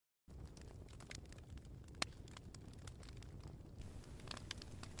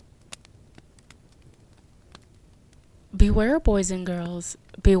Beware, boys and girls.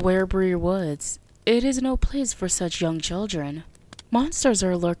 Beware Bree Woods. It is no place for such young children. Monsters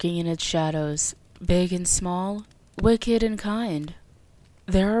are lurking in its shadows, big and small, wicked and kind.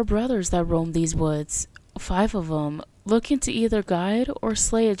 There are brothers that roam these woods, 5 of them, looking to either guide or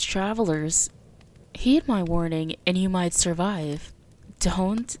slay its travelers. Heed my warning and you might survive.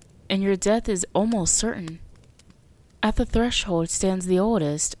 Don't, and your death is almost certain. At the threshold stands the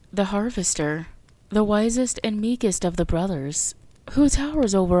oldest, the harvester, the wisest and meekest of the brothers, who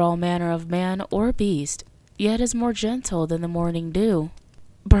towers over all manner of man or beast, yet is more gentle than the morning dew.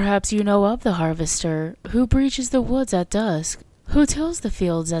 Perhaps you know of the harvester, who breaches the woods at dusk, who tills the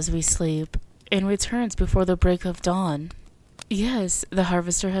fields as we sleep, and returns before the break of dawn. Yes, the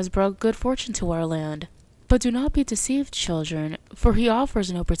harvester has brought good fortune to our land, but do not be deceived, children, for he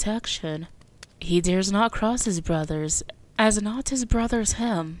offers no protection. He dares not cross his brothers, as not his brothers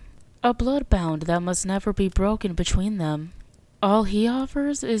him, a blood bond that must never be broken between them. All he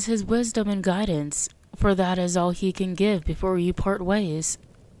offers is his wisdom and guidance, for that is all he can give before you part ways.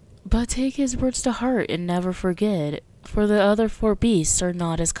 But take his words to heart and never forget, for the other 4 beasts are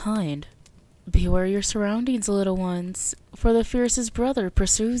not as kind. Beware your surroundings, little ones, for the fiercest brother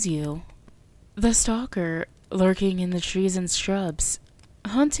pursues you. The stalker, lurking in the trees and shrubs,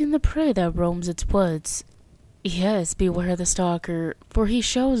 hunting the prey that roams its woods. Yes, beware the stalker, for he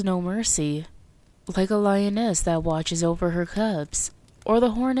shows no mercy. Like a lioness that watches over her cubs, or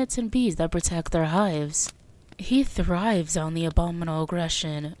the hornets and bees that protect their hives. He thrives on the abominable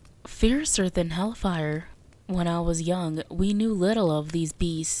aggression, fiercer than hellfire. When I was young, we knew little of these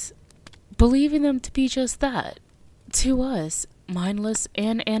beasts, believing them to be just that, to us, mindless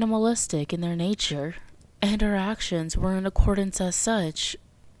and animalistic in their nature, and our actions were in accordance as such.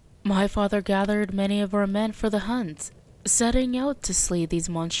 My father gathered many of our men for the hunt, setting out to slay these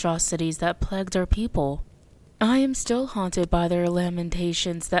monstrosities that plagued our people. I am still haunted by their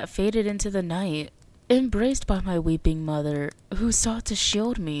lamentations that faded into the night, embraced by my weeping mother, who sought to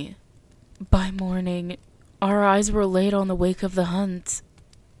shield me. By morning, our eyes were laid on the wake of the hunt.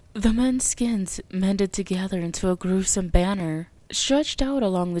 The men's skins mended together into a gruesome banner, stretched out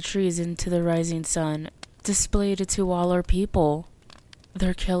along the trees into the rising sun, displayed to all our people.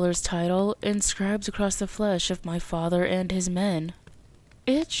 Their killer's title inscribed across the flesh of my father and his men.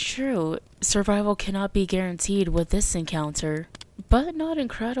 It's true, survival cannot be guaranteed with this encounter, but not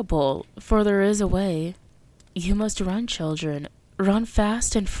incredible, for there is a way. You must run, children. Run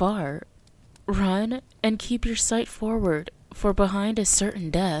fast and far. Run and keep your sight forward, for behind is certain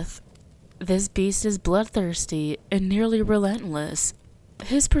death. This beast is bloodthirsty and nearly relentless.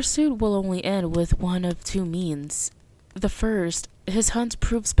 His pursuit will only end with one of 2 means. The first, his hunt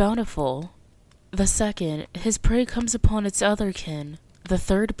proves bountiful. The second, his prey comes upon its other kin, the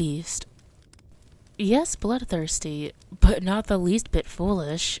third beast. Yes, bloodthirsty, but not the least bit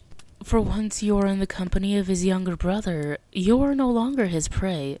foolish. For once you are in the company of his younger brother, you are no longer his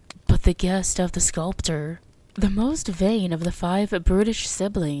prey, but the guest of the sculptor, the most vain of the 5 brutish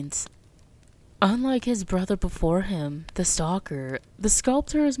siblings. Unlike his brother before him, the stalker, the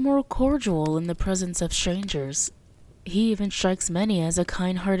sculptor is more cordial in the presence of strangers. He even strikes many as a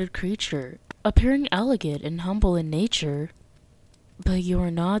kind-hearted creature, appearing elegant and humble in nature. But you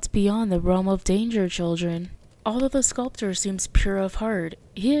are not beyond the realm of danger, children. Although the sculptor seems pure of heart,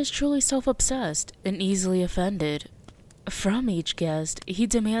 he is truly self-obsessed and easily offended. From each guest, he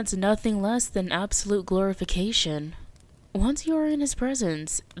demands nothing less than absolute glorification. Once you are in his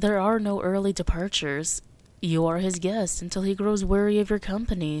presence, there are no early departures. You are his guest until he grows weary of your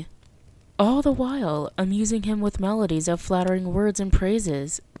company, all the while amusing him with melodies of flattering words and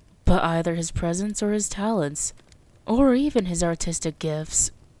praises, but either his presence or his talents, or even his artistic gifts.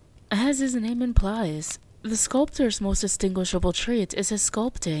 As his name implies, the sculptor's most distinguishable trait is his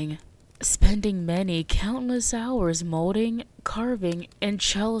sculpting, spending many countless hours molding, carving, and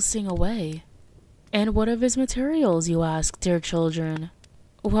chelacing away. And what of his materials, you ask, dear children?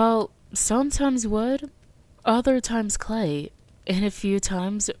 Well, sometimes wood, other times clay, and a few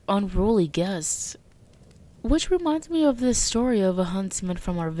times unruly guests. Which reminds me of this story of a huntsman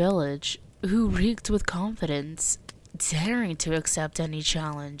from our village, who reeked with confidence, daring to accept any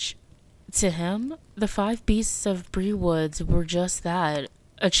challenge. To him, the 5 beasts of Bree Woods were just that,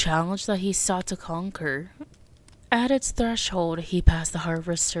 a challenge that he sought to conquer. At its threshold, he passed the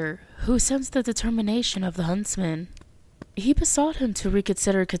harvester, who sensed the determination of the huntsman. He besought him to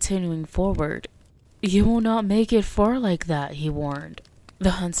reconsider continuing forward. You will not make it far like that, he warned.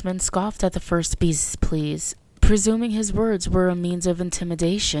 The huntsman scoffed at the first beast's pleas, presuming his words were a means of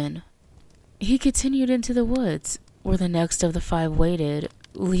intimidation. He continued into the woods, where the next of the 5 waited,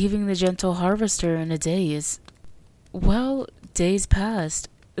 leaving the gentle harvester in a daze. Well, days passed,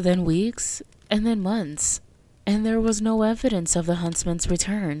 then weeks, and then months, and there was no evidence of the huntsman's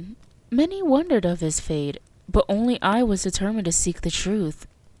return. Many wondered of his fate, but only I was determined to seek the truth.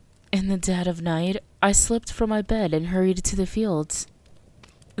 In the dead of night, I slipped from my bed and hurried to the fields.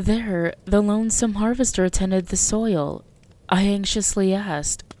 There, the lonesome harvester tended the soil. I anxiously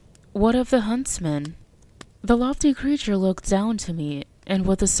asked, "What of the huntsman?" The lofty creature looked down to me, and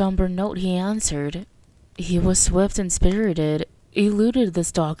with a somber note he answered, "He was swift and spirited, eluded the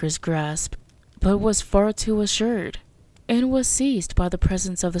stalker's grasp, but was far too assured, and was seized by the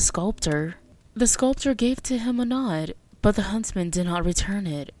presence of the sculptor. The sculptor gave to him a nod, but the huntsman did not return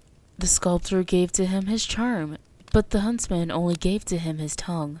it. The sculptor gave to him his charm, but the huntsman only gave to him his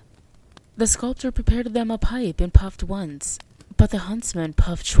tongue. The sculptor prepared them a pipe and puffed once, but the huntsman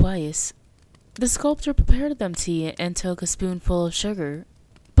puffed twice. The sculptor prepared them tea and took a spoonful of sugar,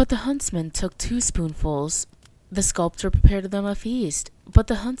 but the huntsman took 2 spoonfuls. The sculptor prepared them a feast, but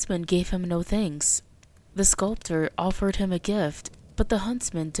the huntsman gave him no thanks. The sculptor offered him a gift, but the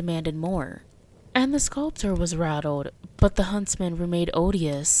huntsman demanded more. And the sculptor was rattled, but the huntsman remained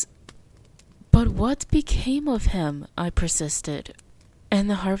odious." "But what became of him?" I persisted. And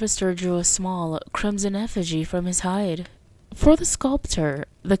the harvester drew a small, crimson effigy from his hide. "For the sculptor,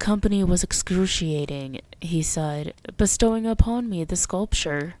 the company was excruciating," he sighed, bestowing upon me the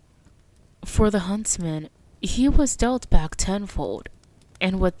sculpture. "For the huntsman, he was dealt back tenfold."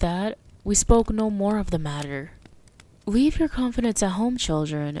 And with that, we spoke no more of the matter. Leave your confidence at home,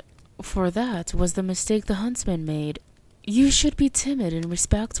 children, for that was the mistake the huntsman made. You should be timid and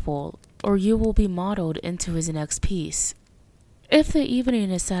respectful, or you will be modeled into his next piece. If the evening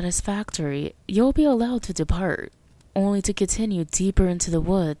is satisfactory, you'll be allowed to depart, only to continue deeper into the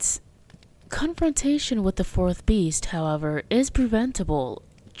woods. Confrontation with the 4th beast, however, is preventable.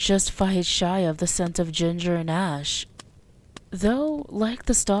 Just 5 shy of the scent of ginger and ash. Though, like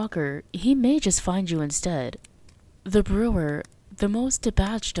the stalker, he may just find you instead. The brewer, the most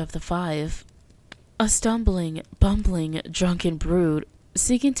debauched of the 5. A stumbling, bumbling, drunken brood,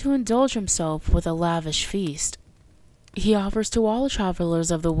 seeking to indulge himself with a lavish feast. He offers to all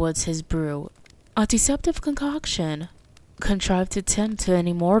travelers of the woods his brew, a deceptive concoction, contrived to tempt an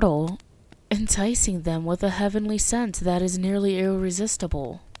immortal, enticing them with a heavenly scent that is nearly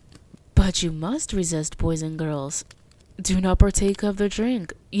irresistible. But you must resist, boys and girls. Do not partake of the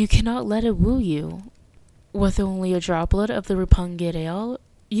drink. You cannot let it woo you. With only a droplet of the repugnant ale,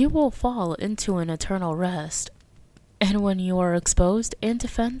 you will fall into an eternal rest. And when you are exposed and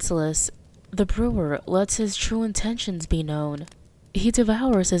defenseless, the brewer lets his true intentions be known. He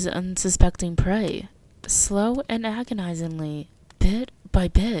devours his unsuspecting prey, slow and agonizingly, bit by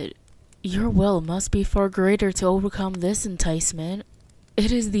bit. Your will must be far greater to overcome this enticement.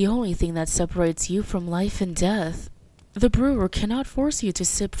 It is the only thing that separates you from life and death. The brewer cannot force you to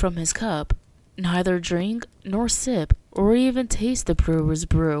sip from his cup. Neither drink, nor sip, or even taste the brewer's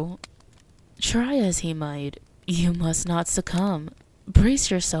brew. Try as he might, you must not succumb.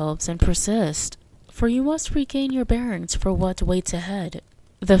 Brace yourselves and persist, for you must regain your bearings for what waits ahead.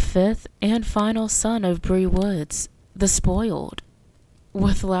 The 5th and final son of Bree Woods, the spoiled.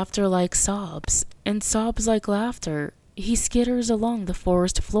 With laughter like sobs, and sobs like laughter, he skitters along the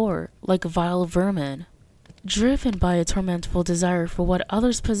forest floor like vile vermin. Driven by a tormentful desire for what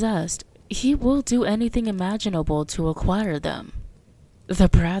others possessed, he will do anything imaginable to acquire them. The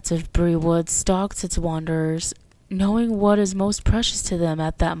brat of Bree Woods stalks its wanderers, knowing what is most precious to them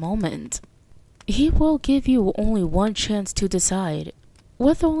at that moment. He will give you only one chance to decide,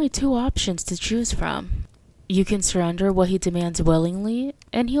 with only 2 options to choose from. You can surrender what he demands willingly,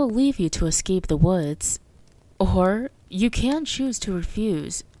 and he'll leave you to escape the woods. Or you can choose to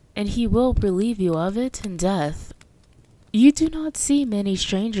refuse, and he will relieve you of it in death. You do not see many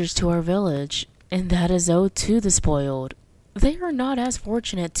strangers to our village, and that is owed to the spoiled. They are not as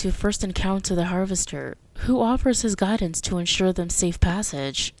fortunate to first encounter the harvester, who offers his guidance to ensure them safe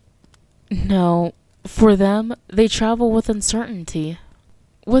passage. No, for them, they travel with uncertainty,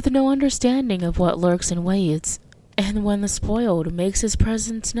 with no understanding of what lurks and waits, and when the spoiled makes his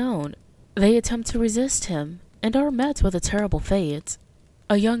presence known, they attempt to resist him, and are met with a terrible fate.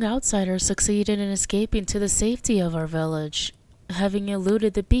 A young outsider succeeded in escaping to the safety of our village, having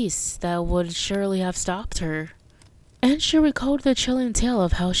eluded the beasts that would surely have stopped her. And she recalled the chilling tale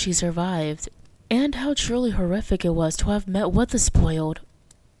of how she survived, and how truly horrific it was to have met with the spoiled.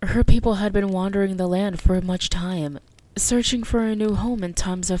 Her people had been wandering the land for much time, searching for a new home in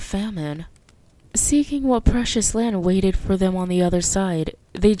times of famine. Seeking what precious land waited for them on the other side,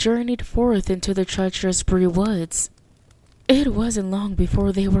 they journeyed forth into the treacherous Bree Woods. It wasn't long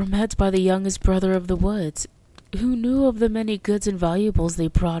before they were met by the youngest brother of the woods, who knew of the many goods and valuables they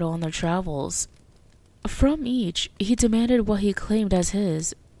brought on their travels. From each, he demanded what he claimed as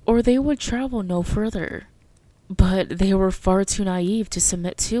his, or they would travel no further. But they were far too naive to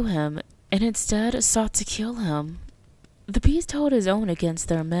submit to him, and instead sought to kill him. The beast held his own against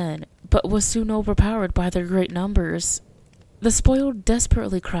their men, but was soon overpowered by their great numbers. The spoiled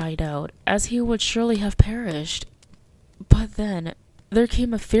desperately cried out, as he would surely have perished. But then, there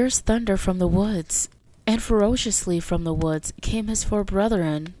came a fierce thunder from the woods, and ferociously from the woods came his four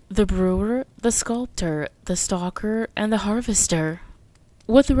brethren, the brewer, the sculptor, the stalker, and the harvester.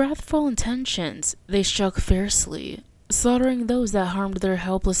 With wrathful intentions, they struck fiercely, slaughtering those that harmed their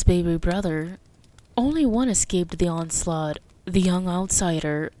helpless baby brother. Only one escaped the onslaught, the young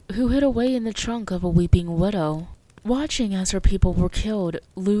outsider, who hid away in the trunk of a weeping widow, watching as her people were killed,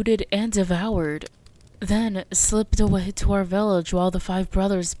 looted, and devoured, then slipped away to our village while the five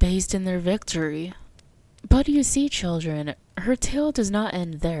brothers bathed in their victory. But you see, children, her tale does not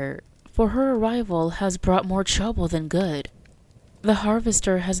end there, for her arrival has brought more trouble than good. The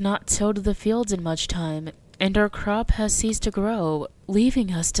harvester has not tilled the fields in much time, and our crop has ceased to grow,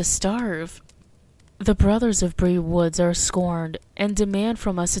 leaving us to starve. The brothers of Bree Woods are scorned and demand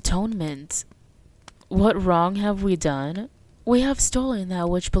from us atonement. What wrong have we done? We have stolen that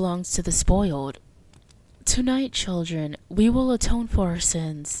which belongs to the spoiled. Tonight, children, we will atone for our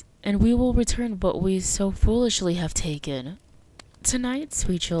sins, and we will return what we so foolishly have taken. Tonight,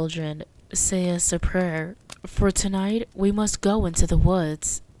 sweet children, say us a prayer, for tonight we must go into the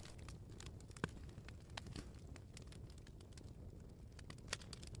woods.